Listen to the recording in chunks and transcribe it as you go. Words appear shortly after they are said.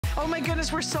Oh my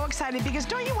goodness, we're so excited because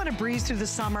don't you want to breeze through the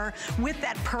summer with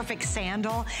that perfect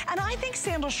sandal? And I think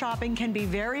sandal shopping can be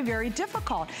very, very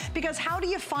difficult because how do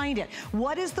you find it?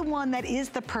 What is the one that is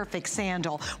the perfect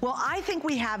sandal? Well, I think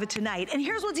we have it tonight. And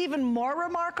here's what's even more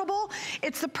remarkable.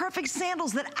 It's the perfect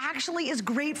sandals that actually is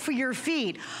great for your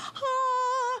feet.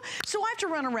 So I have to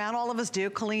run around, all of us do,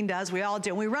 Colleen does, we all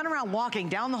do. We run around walking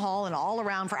down the hall and all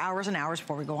around for hours and hours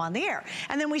before we go on the air.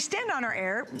 And then we stand on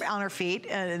our feet,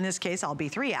 in this case I'll be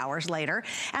 3 hours later,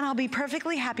 and I'll be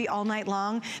perfectly happy all night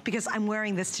long because I'm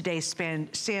wearing this today's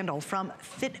sandal from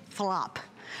FitFlop.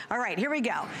 All right, here we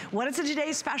go. What is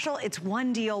today's special? It's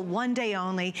one deal, one day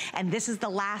only, and this is the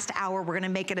last hour. We're gonna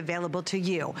make it available to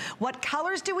you. What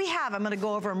colors do we have? I'm gonna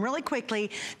go over them really quickly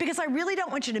because I really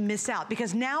don't want you to miss out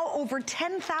because now over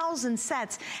 10,000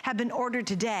 sets have been ordered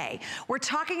today. We're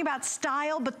talking about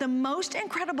style, but the most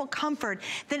incredible comfort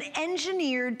that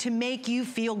engineered to make you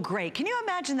feel great. Can you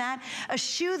imagine that? A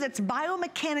shoe that's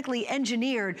biomechanically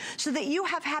engineered so that you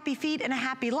have happy feet and a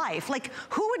happy life. Like,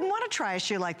 who wouldn't want to try a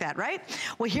shoe like that, right?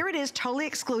 Well, here it is, totally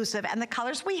exclusive, and the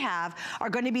colors we have are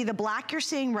going to be the black you're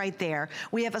seeing right there.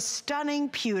 We have a stunning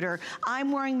pewter.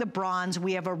 I'm wearing the bronze.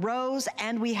 We have a rose,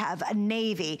 and we have a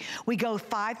navy. We go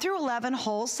 5 through 11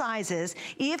 whole sizes.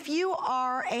 If you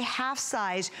are a half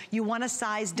size, you want to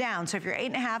size down. So if you're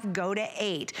 8.5, go to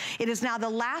 8. It is now the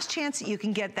last chance that you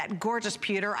can get that gorgeous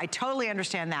pewter. I totally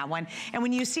understand that one. And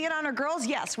when you see it on our girls,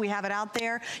 yes, we have it out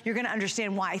there. You're going to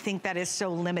understand why I think that is so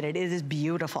limited. It is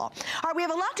beautiful. All right, we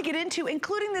have a lot to get into,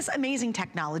 including this amazing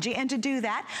technology. And to do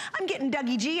that, I'm getting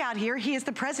Dougie G out here. He is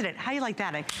the president. How you like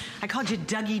that? I called you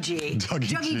Dougie G.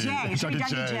 Dougie J. Dougie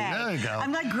J. There you go.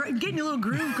 I'm like getting a little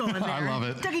groove going there. I love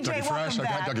it. Dougie J, welcome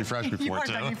back. I've had Dougie Fresh before, you are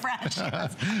too. Dougie Fresh,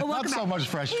 yes. Well, not so much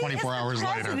fresh 24 hours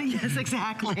later. Yes,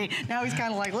 exactly. Now he's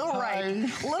kind of like, little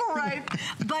right.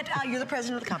 But you're the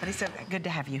president of the company, so good to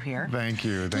have you here. Thank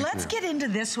you. Let's get into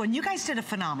this one. You guys did a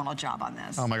phenomenal job on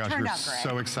this. Oh my gosh, we're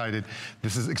so excited.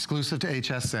 This is exclusive to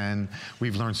HSN.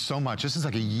 We've learned so much. This is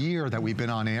like a year that we've been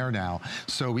on air now.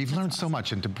 So we've learned so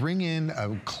much. And to bring in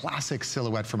a classic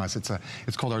silhouette from us,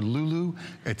 it's called our Lulu.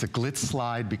 It's a glitz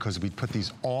slide because we put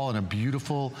these all in a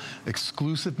beautiful,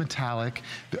 exclusive metallic.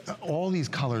 All these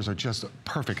colors are just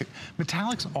perfect.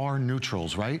 Metallics are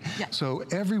neutrals, right? Yeah. So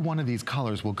every one of these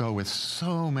colors will go with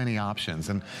so many options.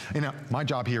 And you know, my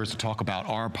job here is to talk about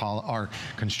our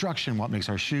construction, what makes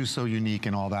our shoes so unique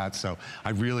and all that. So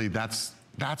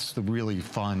that's the really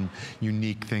fun,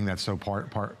 unique thing that's so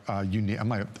unique.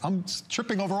 I'm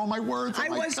tripping over all my words. I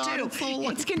was too.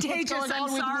 It's contagious. I'm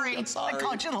sorry. I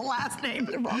called you the last name,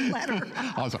 the wrong letter.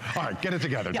 All right, get it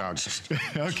together, Doug.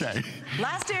 Okay.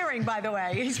 Last airing, by the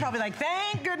way. He's probably like,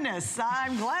 thank goodness.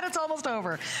 I'm glad it's almost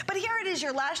over. But here it is,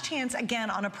 your last chance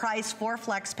again on a price for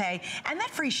FlexPay and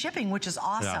that free shipping, which is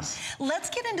awesome. Yes. Let's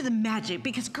get into the magic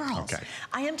because, girls,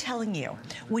 I am telling you,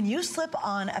 when you slip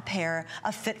on a pair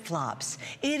of FitFlops,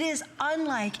 it is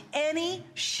unlike any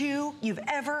shoe you've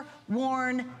ever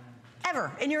worn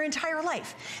ever in your entire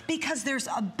life because there's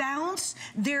a bounce,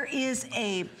 there is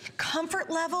a comfort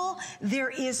level,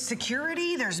 there is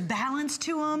security, there's balance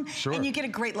to them, and you get a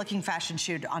great looking fashion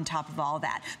shoe on top of all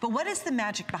that. But what is the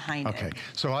magic behind it? Okay,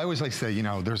 so I always like to say, you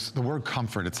know, there's the word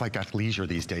comfort, it's like athleisure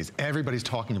these days. Everybody's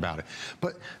talking about it.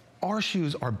 But our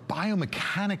shoes are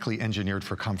biomechanically engineered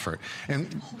for comfort.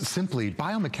 And simply,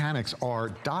 biomechanics are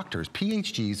doctors,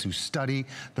 PhDs, who study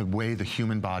the way the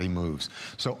human body moves.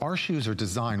 So our shoes are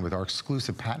designed with our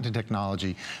exclusive patented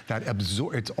technology that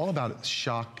it's all about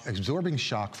absorbing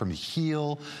shock from the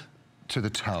heel to the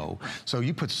toe. So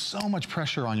you put so much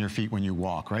pressure on your feet when you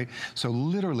walk, right? So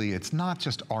literally, it's not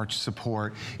just arch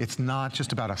support. It's not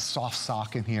just about a soft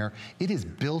sock in here. It is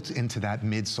built into that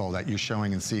midsole that you're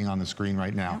showing and seeing on the screen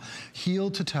right now.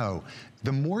 Heel to toe.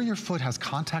 The more your foot has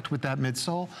contact with that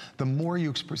midsole, the more you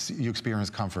experience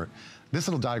comfort. This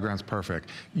little diagram's perfect.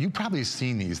 You've probably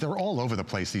seen these. They're all over the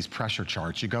place, these pressure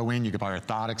charts. You go in, you can buy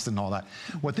orthotics and all that.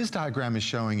 What this diagram is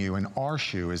showing you in our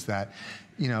shoe is that,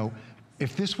 you know,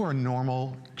 if this were a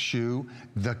normal shoe,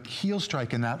 the heel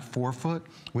strike in that forefoot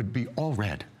would be all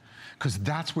red, because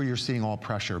that's where you're seeing all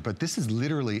pressure. But this is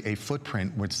literally a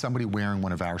footprint with somebody wearing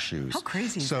one of our shoes. How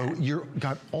crazy is that? So you've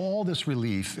got all this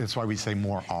relief. That's why we say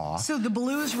more awe. So the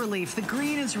blue is relief, the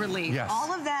green is relief. Yes.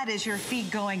 All of that is your feet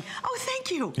going, oh,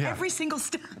 thank you, every single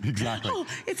step. Exactly. Oh,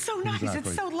 it's so nice,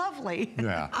 it's so lovely.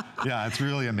 Yeah, it's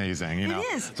really amazing, you know.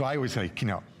 It is. So I always say, you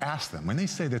know, ask them, when they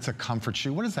say that's a comfort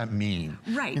shoe, what does that mean?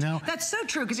 Right, you know? That's so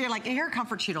true, because you're like, you're a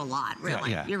comfort shoe a lot,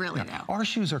 really. You really know. Our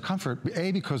shoes are comfort,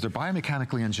 A, because they're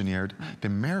biomechanically engineered, engineered. The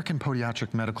American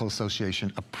Podiatric Medical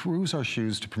Association approves our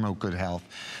shoes to promote good health.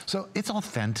 So it's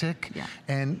authentic. Yeah.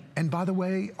 And by the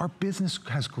way, our business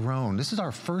has grown. This is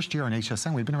our first year on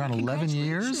HSN. We've been around 11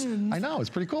 years. I know, it's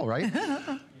pretty cool, right?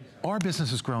 Our business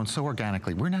has grown so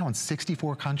organically. We're now in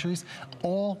 64 countries,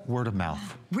 all word of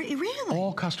mouth. Really?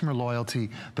 All customer loyalty.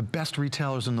 The best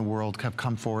retailers in the world have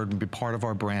come forward and be part of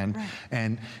our brand. Right.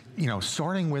 And, you know,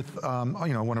 starting with,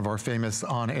 you know, one of our famous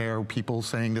on-air people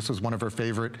saying this was one of her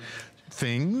favorite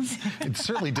things. It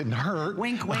certainly didn't hurt.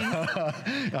 Wink, wink.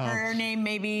 Her name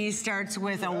maybe starts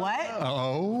with a what?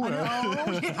 Oh.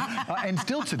 Oh. And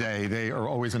still today, they are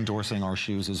always endorsing our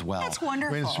shoes as well. That's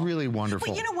wonderful. I mean, it's really wonderful.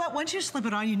 Well, you know what? Once you slip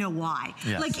it on, you know why.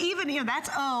 Yes. Like even, you know, that's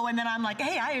and then I'm like,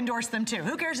 hey, I endorse them too.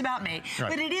 Who cares about me?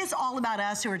 Right. But it is all about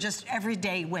us who are just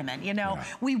everyday women, you know? Yeah.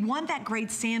 We want that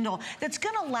great sandal that's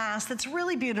gonna last, that's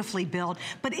really beautifully built,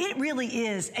 but it really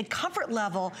is a comfort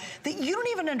level that you don't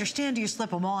even understand till you slip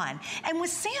them on. And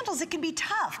with sandals, it can be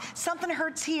tough. Something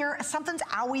hurts here, something's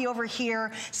owie over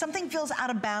here, something feels out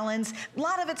of balance. A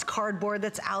lot of it's cardboard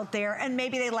that's out there, and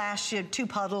maybe they last you 2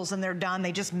 puddles and they're done,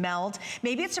 they just melt.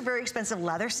 Maybe it's a very expensive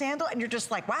leather sandal and you're just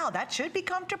like, wow, that should be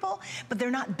comfortable, but they're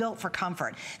not built for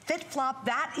comfort. FitFlop,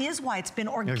 that is why it's been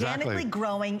organically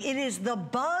growing. It is the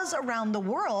buzz around the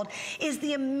world, is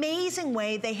the amazing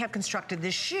way they have constructed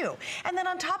this shoe. And then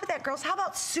on top of that, girls, how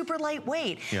about super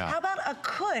lightweight? Yeah. How about a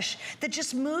cush that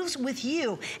just moves with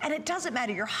you? And it doesn't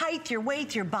matter your height, your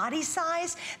weight, your body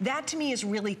size. That to me is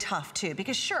really tough too,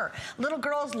 because sure, little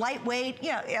girls, lightweight,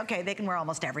 yeah, okay, they can wear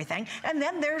almost everything. And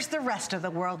then there's the rest of the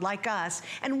world like us.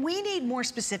 And we need more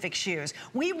specific shoes.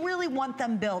 We really want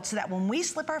them built so that when we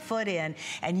slip our foot in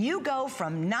and you go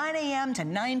from 9 a.m. to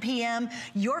 9 p.m.,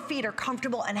 your feet are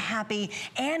comfortable and happy,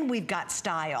 and we've got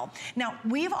style. Now,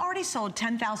 we've already sold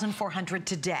 10,400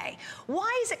 today.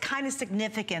 Why is it kind of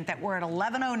significant that we're at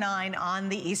 11:09 on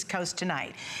the East Coast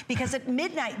tonight? Because at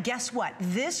midnight, guess what?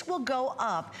 This will go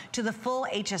up to the full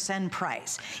HSN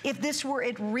price. If this were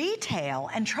at retail,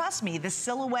 and trust me, the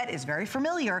silhouette is very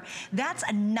familiar, that's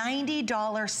a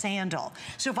 $90 sandal.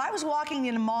 So if I was walking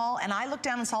in a mall and I looked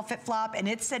down and saw FitFlop and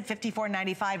it said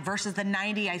 $54.95 versus the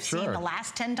 $90 I've seen the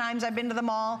last 10 times I've been to the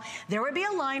mall, there would be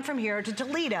a line from here to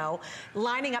Toledo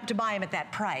lining up to buy them at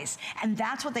that price. And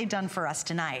that's what they've done for us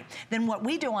tonight. Then what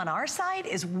we do on our side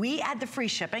is we add the free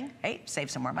shipping, hey,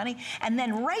 save some more money, and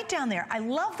then right down there, I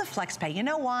love the flex pay. You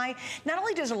know why? Not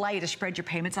only does it allow you to spread your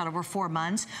payments out over 4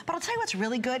 months, but I'll tell you what's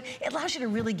really good. It allows you to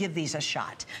really give these a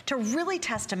shot, to really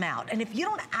test them out. And if you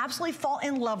don't absolutely fall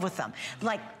in love with them,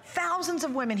 like thousands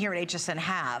of women here at HSN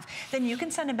have, then you can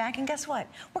send them back, and guess what?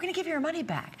 We're gonna give you your money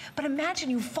back. But imagine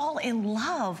you fall in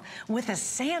love with a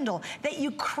sandal that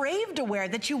you crave to wear,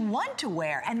 that you want to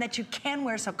wear, and that you can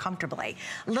wear so comfortably.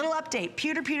 Little update,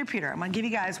 pewter, pewter, pewter. I'm gonna give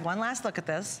you guys one last look at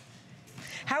this.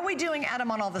 How are we doing,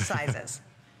 Adam, on all the sizes?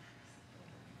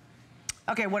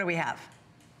 Okay, what do we have?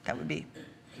 That would be...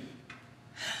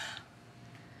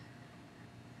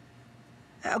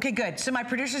 Okay, good. So my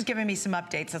producer's giving me some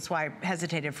updates. That's why I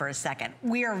hesitated for a second.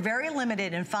 We are very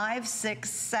limited in 5, 6,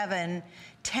 7,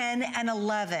 10, and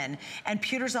 11. And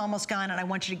pewter's almost gone, and I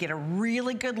want you to get a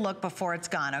really good look before it's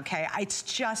gone, okay? It's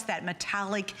just that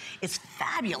metallic is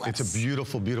fabulous. It's a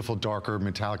beautiful, beautiful darker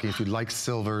metallic. If you like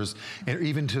silvers, and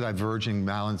even to that virgin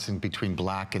balancing between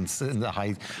black and the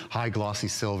high glossy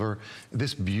silver,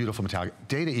 this beautiful metallic,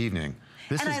 day to evening.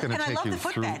 This is going to take you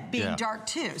through. And I love the footbed being dark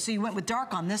too. So you went with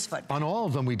dark on this footbed. On all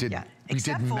of them we did. Yeah. We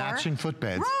did matching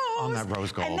footbeds on that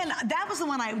rose gold. And then that was the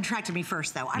one that attracted me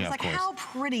first, though. I was like, how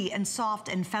pretty and soft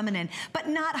and feminine, but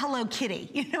not Hello Kitty.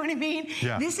 You know what I mean?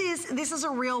 Yeah. This is a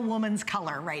real woman's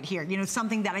color right here. You know,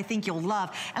 something that I think you'll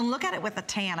love. And look at it with the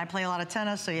tan. I play a lot of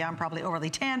tennis, so yeah, I'm probably overly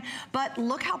tan. But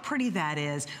look how pretty that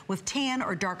is with tan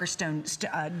or darker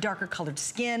darker colored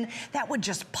skin. That would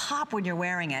just pop when you're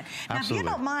wearing it. Now, if you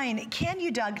don't mind, can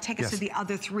you, Doug, take us to the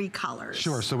other 3 colors?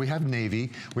 Sure. So we have navy,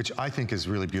 which I think is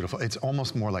really beautiful. It's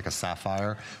almost more like a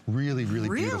sapphire. Really, really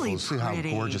beautiful. See how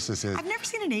gorgeous this is. I've never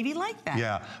seen a navy like that.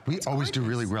 Yeah, we always do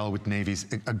really well with navies.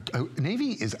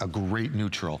 Navy is a great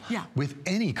neutral. Yeah. With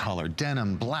any color,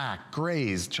 denim, black,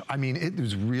 grays. I mean, it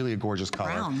was really a gorgeous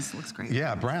color. Browns looks great.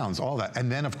 Yeah, browns, all that.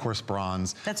 And then, of course,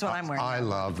 bronze. That's what I'm wearing. I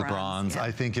love the bronze. Yeah.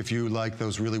 I think if you like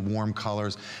those really warm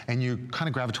colors and you kind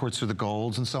of gravitate towards the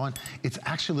golds and so on, it's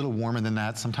actually a little warmer than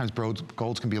that. Sometimes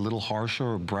golds can be a little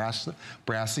harsher or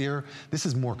brassier. This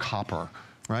is more copper.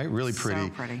 Right, really pretty. So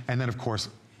pretty. And then of course,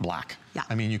 black. Yeah.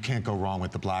 I mean, you can't go wrong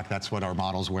with the black. That's what our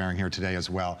model's wearing here today as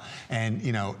well. And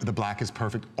you know, the black is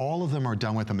perfect. All of them are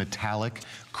done with a metallic,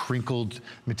 crinkled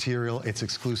material. It's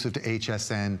exclusive to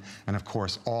HSN. And of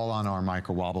course, all on our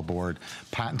micro wobble board,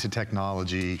 patented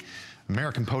technology,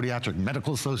 American Podiatric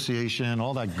Medical Association,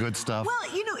 all that good stuff.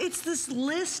 Well, you know, it's this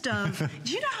list of,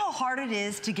 do you know how hard it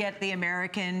is to get the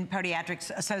American Podiatric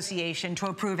Association to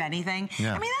approve anything?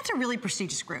 Yeah. I mean, that's a really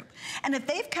prestigious group. And if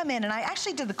they've come in, and I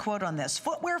actually did the quote on this,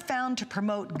 footwear found to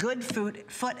promote good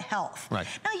foot health. Right.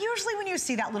 Now, usually when you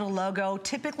see that little logo,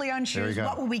 typically on shoes,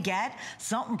 what will we get?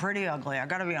 Something pretty ugly, I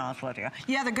gotta be honest with you.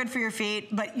 Yeah, they're good for your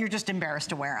feet, but you're just embarrassed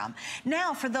to wear them.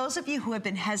 Now, for those of you who have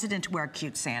been hesitant to wear a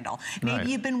cute sandal,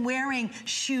 maybe you've been wearing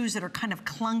shoes that are kind of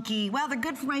clunky. Well, they're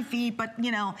good for my feet, but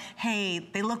you know, hey,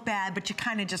 they look bad, but you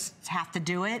kind of just have to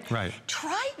do it. Right.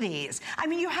 Try these. I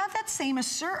mean, you have that same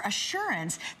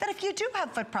assurance that if you do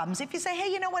have foot problems, if you say,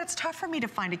 hey, you know what, it's tough for me to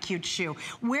find a cute shoe.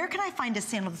 Where can I find a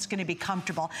sandal that's gonna be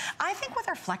comfortable? I think with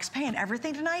our FlexPay and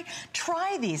everything tonight,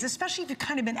 try these, especially if you've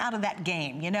kind of been out of that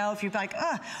game, you know, if you're like,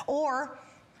 or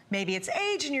maybe it's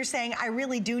age and you're saying, I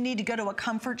really do need to go to a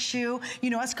comfort shoe. You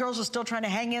know, us girls are still trying to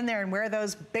hang in there and wear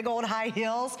those big old high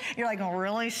heels. You're like, oh,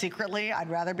 really? Secretly, I'd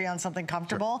rather be on something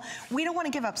comfortable. Sure. We don't want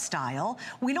to give up style.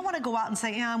 We don't want to go out and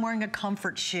say, yeah, I'm wearing a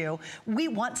comfort shoe. We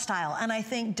want style. And I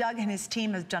think Doug and his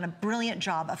team have done a brilliant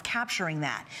job of capturing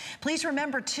that. Please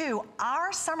remember, too,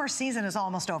 our summer season is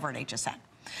almost over at HSN.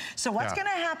 So what's gonna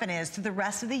happen is, through the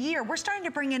rest of the year, we're starting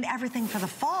to bring in everything for the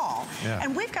fall.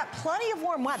 And we've got plenty of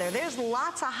warm weather. There's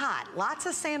lots of hot, lots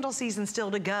of sandal season still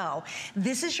to go.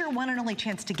 This is your one and only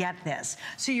chance to get this.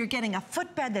 So you're getting a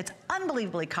footbed that's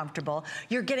unbelievably comfortable.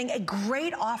 You're getting a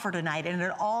great offer tonight, and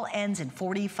it all ends in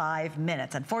 45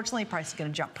 minutes. Unfortunately, price is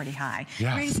gonna jump pretty high.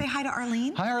 Yes. Ready to say hi to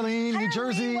Arlene? Hi, Arlene, New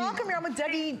Jersey. Welcome, you're on with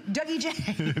Dougie J.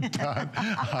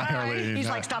 Hi, Arlene. He's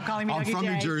like, stop calling me Dougie J. I'm from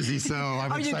New Jersey, so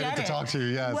I'm excited to talk to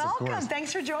you. Yes, welcome. Of course.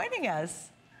 Thanks for joining us.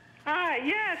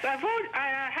 Yes,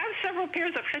 I have several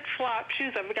pairs of FitFlop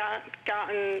shoes I've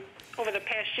gotten over the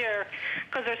past year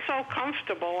because they're so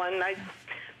comfortable, and I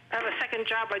have a second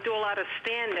job. I do a lot of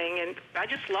standing, and I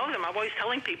just love them. I'm always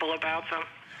telling people about them.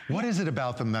 What is it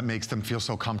about them that makes them feel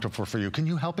so comfortable for you? Can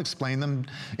you help explain them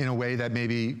in a way that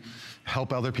maybe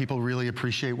help other people really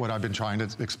appreciate what I've been trying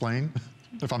to explain,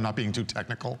 if I'm not being too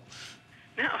technical?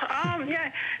 No,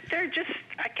 yeah, they're just,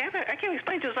 I can't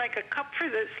explain. There's like a cup for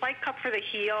the, slight cup for the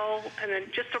heel, and then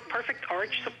just a perfect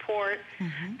arch support,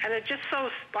 and they're just so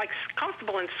like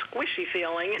comfortable and squishy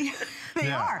feeling.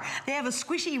 They are. They have a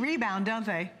squishy rebound, don't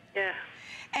they? Yeah.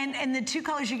 And the two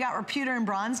colors you got were pewter and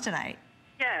bronze tonight.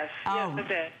 Yes, yes, a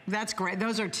bit. That's great.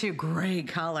 Those are two great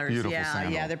colors. Beautiful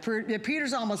sandal. Yeah, the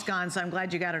pewter's almost gone, so I'm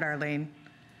glad you got it, Arlene.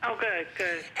 Oh, good,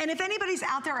 good. And if anybody's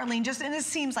out there, Arlene, and this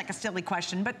seems like a silly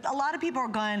question, but a lot of people are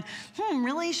going,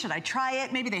 really, should I try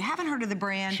it? Maybe they haven't heard of the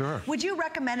brand. Sure. Would you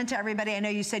recommend it to everybody? I know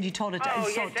you said you told it to,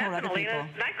 yeah, told other people.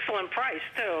 It's an excellent price,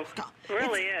 too. It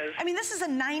really is. I mean, this is a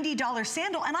 $90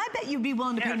 sandal, and I bet you'd be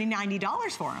willing to pay me $90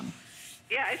 for them.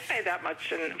 Yeah, I'd pay that much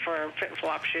for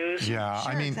FitFlop shoes. Yeah,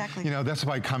 sure, I mean, exactly. you know, that's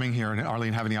why coming here and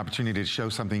Arlene having the opportunity to show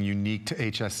something unique to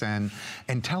HSN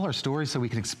and tell our story so we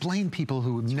can explain people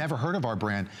who have never heard of our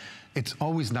brand. It's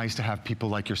always nice to have people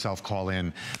like yourself call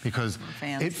in because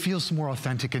it feels more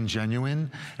authentic and genuine.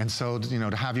 And so, you know,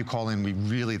 to have you call in, we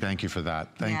really thank you for that.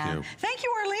 Thank you. Thank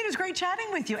you, Arlene. It was great chatting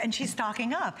with you. And she's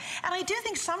stocking up. And I do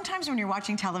think sometimes when you're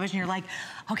watching television, you're like,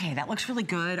 okay, that looks really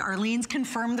good. Arlene's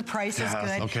confirmed the price is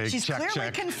good. Okay, she's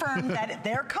clearly confirmed that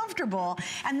they're comfortable.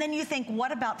 And then you think,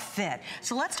 what about fit?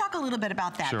 So let's talk a little bit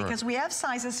about that because we have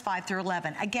sizes 5 through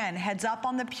 11. Again, heads up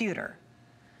on the pewter.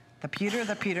 The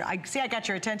pewter. I got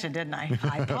your attention, didn't I?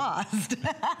 I paused.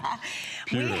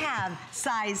 We have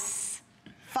size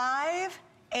 5,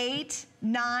 8,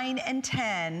 9, and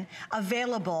 10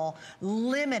 available,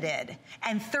 limited,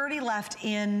 and 30 left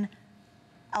in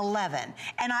 11.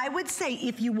 And I would say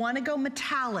if you want to go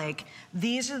metallic,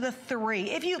 these are the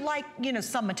 3. If you like, you know,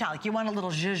 some metallic, you want a little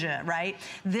zhuzh, right?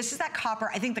 This is that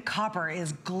copper. I think the copper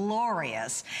is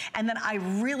glorious. And then I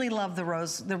really love the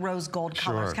rose gold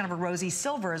color. It's kind of a rosy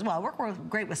silver as well. Work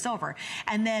great with silver.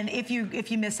 And then if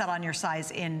you miss out on your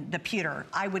size in the pewter,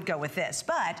 I would go with this.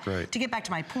 But to get back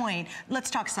to my point, let's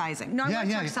talk sizing. No, I'm going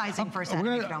to talk sizing for a second,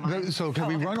 if you don't mind. So can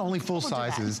we run only full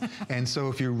sizes? And so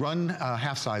if you run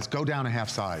half size, go down a half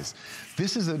size.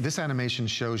 This animation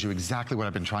shows you exactly what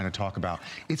I've been trying to talk about.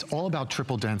 It's all about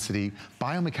triple density,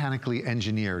 biomechanically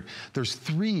engineered. There's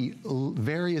 3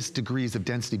 various degrees of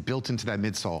density built into that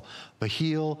midsole: the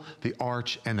heel, the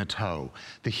arch, and the toe.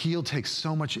 The heel takes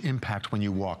so much impact when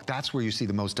you walk. That's where you see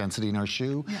the most density in our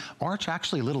shoe. Arch,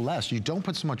 actually a little less. You don't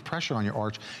put so much pressure on your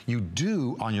arch. You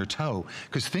do on your toe.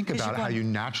 Because think about how you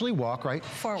naturally walk, right?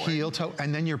 Forward. Heel, toe,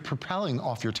 and then you're propelling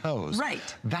off your toes.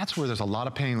 Right. That's where there's a lot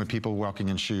of pain with people walking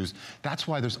in shoes. That's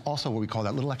why there's also what we call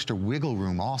that little extra wiggle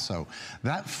room also.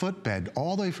 That footbed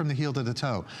all the way from the heel to the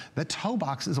toe. That toe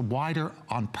box is wider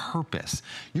on purpose.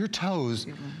 Your toes,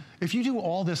 if you do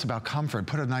all this about comfort,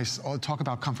 put a nice, talk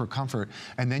about comfort,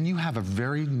 and then you have a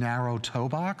very narrow toe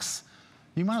box,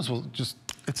 you might as well just,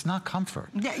 it's not comfort.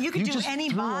 Yeah, you could do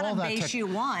any bottom base you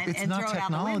want and throw it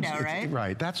out the window, right?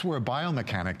 Right, that's where a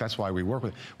biomechanic, that's why we work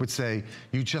with, would say,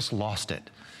 you just lost it.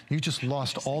 You just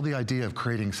lost all the idea of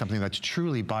creating something that's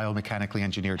truly biomechanically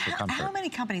engineered for comfort. How many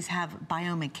companies have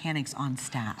biomechanics on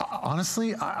staff?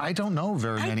 Honestly, I don't know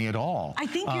very many at all. I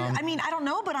think you're, I mean, I don't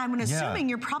know, but I'm assuming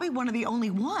you're probably one of the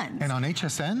only ones. And on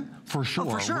HSN, for sure,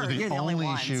 we're the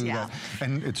only shoe yeah. that,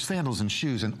 and it's sandals and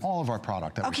shoes and all of our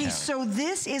product that we carry. So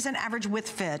this is an average width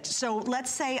fit. So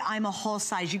let's say I'm a whole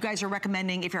size. You guys are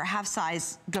recommending if you're a half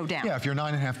size, go down. Yeah, if you're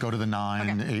 9.5, go to the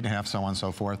 9, 8.5, so on and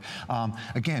so forth.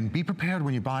 Again, be prepared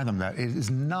when you buy them that it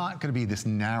is not going to be this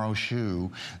narrow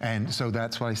shoe, and so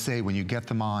that's what I say, when you get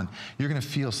them on, you're going to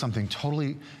feel something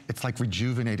totally, it's like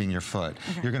rejuvenating your foot.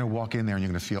 You're going to walk in there and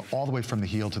you're going to feel all the way from the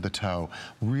heel to the toe,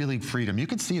 really freedom. You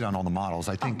can see it on all the models,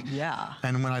 I think.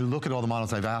 And when I look at all the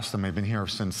models, I've asked them, I've been here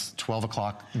since 12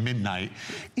 o'clock midnight,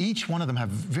 each one of them have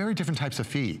very different types of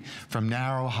feet, from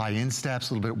narrow, high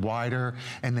insteps, a little bit wider,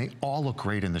 and they all look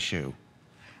great in the shoe.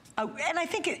 And I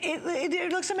think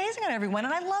it looks amazing on everyone.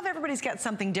 And I love everybody's got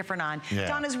something different on. Yeah.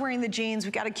 Donna's wearing the jeans.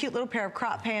 We've got a cute little pair of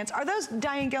crop pants. Are those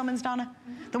Diane Gilman's, Donna?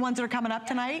 The ones that are coming up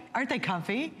tonight? Aren't they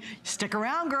comfy? Stick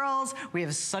around, girls. We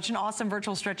have such an awesome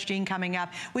virtual stretch jean coming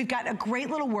up. We've got a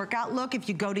great little workout look if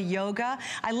you go to yoga.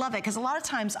 I love it, because a lot of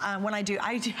times when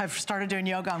I've started doing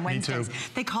yoga on Wednesdays.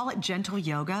 They call it gentle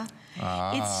yoga.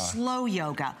 It's slow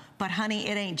yoga. But honey,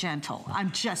 it ain't gentle.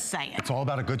 I'm just saying. It's all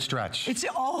about a good stretch. It's,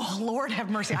 oh, Lord have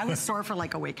mercy. I was sore for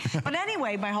like a week. But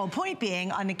anyway, my whole point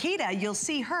being, on Nikita, you'll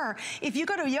see her, if you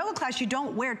go to a yoga class, you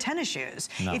don't wear tennis shoes.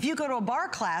 No. If you go to a bar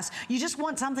class, you just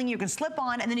want something you can slip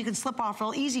on, and then you can slip off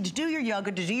real easy to do your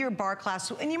yoga, to do your bar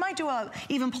class, and you might do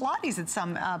even Pilates at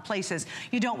some places.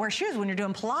 You don't wear shoes when you're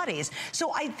doing Pilates.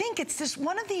 So I think it's just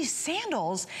one of these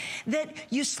sandals that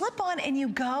you slip on and you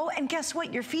go, and guess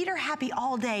what? Your feet are happy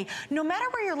all day, no matter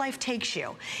where your life takes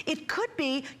you. It could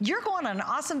be you're going on an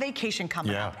awesome vacation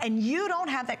coming up, and you don't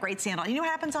have that great sandal. You know what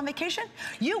happens on vacation?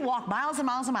 You walk miles and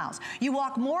miles and miles. You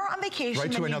walk more on vacation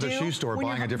right than to you another do shoe store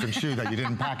buying a different shoe that you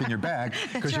didn't pack in your bag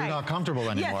because you're not comfortable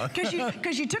anymore. Yeah,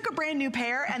 because you took a brand new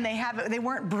pair and they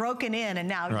weren't broken in, and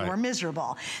now you were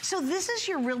miserable. So this is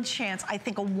your real chance, I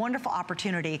think, a wonderful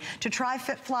opportunity to try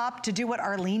FitFlop, to do what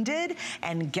Arlene did,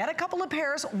 and get a couple of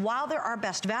pairs while they're our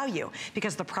best value.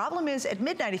 Because the problem is, at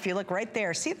midnight, if you look right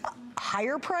there, see the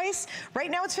higher price? Right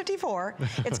now it's $54.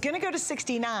 It's going to go to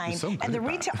 $69. So and the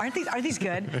retail, aren't these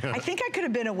good? I think I could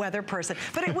have been a weather person,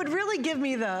 but it would really give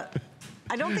me the,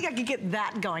 I don't think I could get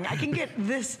that going. I can get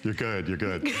this. You're good, you're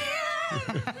good.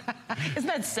 Isn't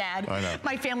that sad? I know.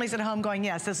 My family's at home going,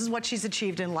 yes, this is what she's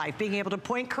achieved in life, being able to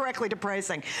point correctly to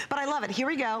pricing. But I love it. Here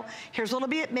we go. Here's what'll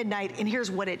be at midnight, and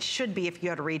here's what it should be if you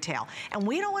go to retail. And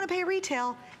we don't want to pay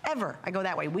retail ever. I go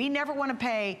that way. We never want to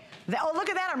pay that. Oh, look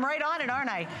at that. I'm right on it, aren't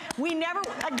I? We never,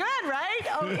 good, right?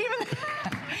 Oh,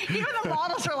 even the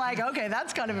models are like, okay,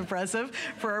 that's kind of impressive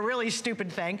for a really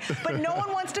stupid thing. But no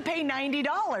one wants to pay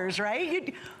 $90,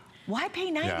 right? Why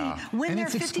pay $90 when they're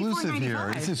 $54.95? It's exclusive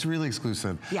here. It's really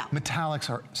exclusive. Yeah. Metallics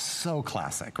are so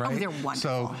classic, right? Oh, they're wonderful.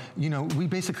 So, you know, we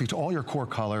basically, to all your core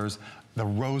colors, the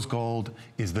rose gold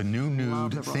is the new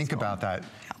nude. Think about that.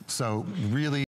 So really